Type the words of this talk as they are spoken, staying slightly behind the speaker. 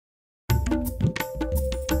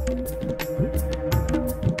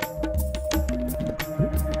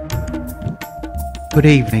Good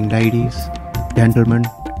evening, ladies, gentlemen,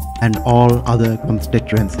 and all other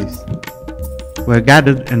constituencies. We're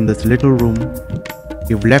gathered in this little room.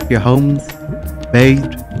 You've left your homes,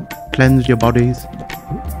 bathed, cleansed your bodies.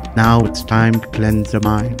 Now it's time to cleanse your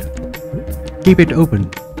mind. Keep it open,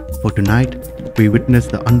 for tonight we witness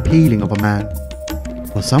the unpeeling of a man.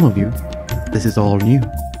 For some of you, this is all new.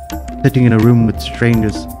 Sitting in a room with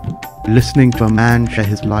strangers, listening to a man share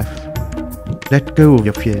his life. Let go of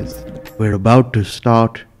your fears. We're about to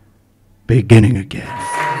start beginning again.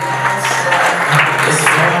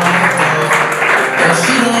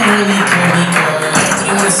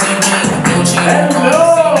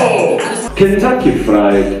 Hello! Kentucky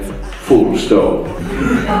Fried Full Stop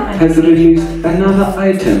has released another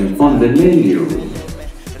item on the menu.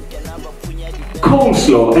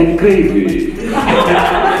 Coleslaw and gravy.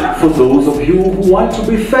 For those of you who want to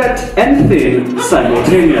be fat and thin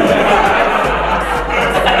simultaneously.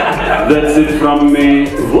 That's it from me.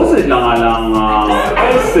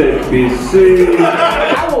 SABC.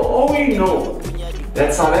 I will only know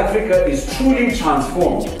that South Africa is truly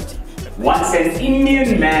transformed once an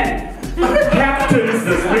Indian man captains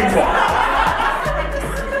the Springbok.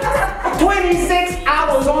 26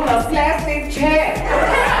 hours on a plastic chair.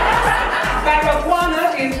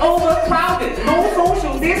 Baragwana is overcrowded. No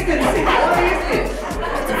social distancing. What is this?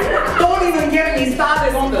 Don't even get me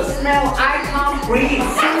started on the smell. I can't breathe.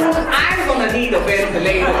 Soon I'm gonna need a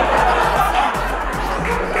ventilator.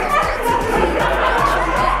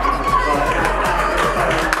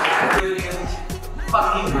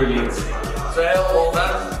 Fucking brilliant. Suhayl, well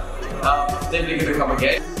done. Definitely gonna come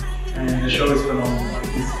again. And the show is phenomenal.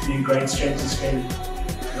 It's been great strength to screen.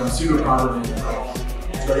 I'm super proud of him.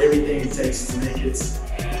 He's got everything it takes to make it.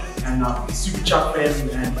 And super chuffed him,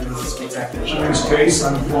 and it was a spectacular show. My name is Kees.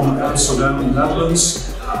 I'm from Amsterdam in the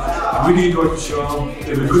Netherlands. I really enjoyed the show.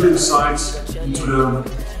 Gave a good insight into the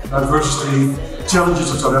diversity,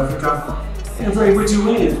 challenges of South Africa. And a very witty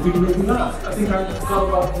way of really making me laugh. I think I got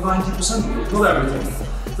about 90% of it, not everything.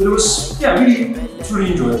 But it was, yeah, really,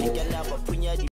 truly enjoyable.